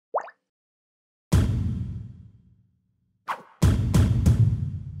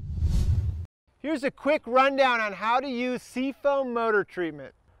Here's a quick rundown on how to use seafoam motor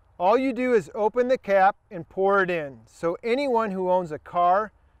treatment. All you do is open the cap and pour it in, so anyone who owns a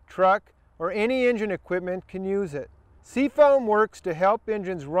car, truck, or any engine equipment can use it. Seafoam works to help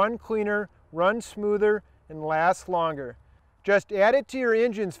engines run cleaner, run smoother, and last longer. Just add it to your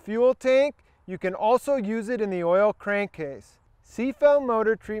engine's fuel tank. You can also use it in the oil crankcase. Seafoam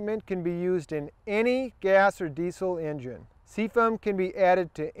motor treatment can be used in any gas or diesel engine. Seafoam can be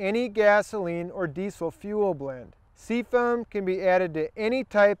added to any gasoline or diesel fuel blend. Seafoam can be added to any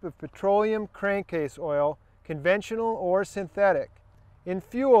type of petroleum crankcase oil, conventional or synthetic. In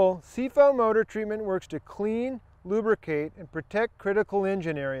fuel, seafoam motor treatment works to clean, lubricate, and protect critical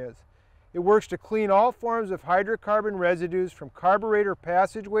engine areas. It works to clean all forms of hydrocarbon residues from carburetor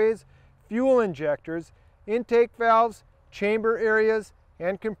passageways, fuel injectors, intake valves, chamber areas,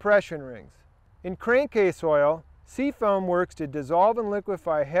 and compression rings. In crankcase oil, seafoam works to dissolve and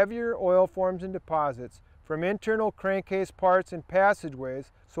liquefy heavier oil forms and deposits from internal crankcase parts and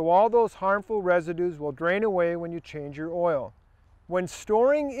passageways, so all those harmful residues will drain away when you change your oil. When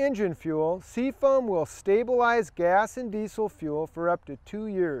storing engine fuel, seafoam will stabilize gas and diesel fuel for up to 2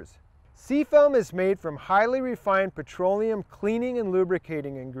 years. Seafoam is made from highly refined petroleum cleaning and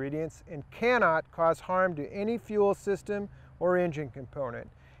lubricating ingredients and cannot cause harm to any fuel system or engine component.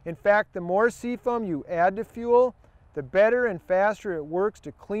 In fact, the more seafoam you add to fuel, the better and faster it works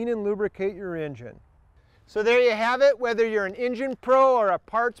to clean and lubricate your engine. So there you have it. Whether you're an engine pro or a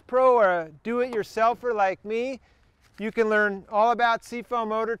parts pro or a do-it-yourselfer like me, you can learn all about seafoam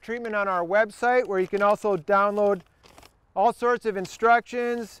motor treatment on our website, where you can also download all sorts of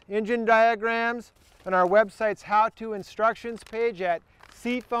instructions, engine diagrams, on our website's how-to instructions page at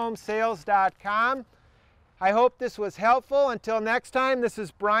seafoamsales.com. I hope this was helpful. Until next time, this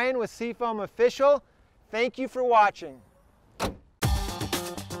is Brian with Seafoam Official. Thank you for watching.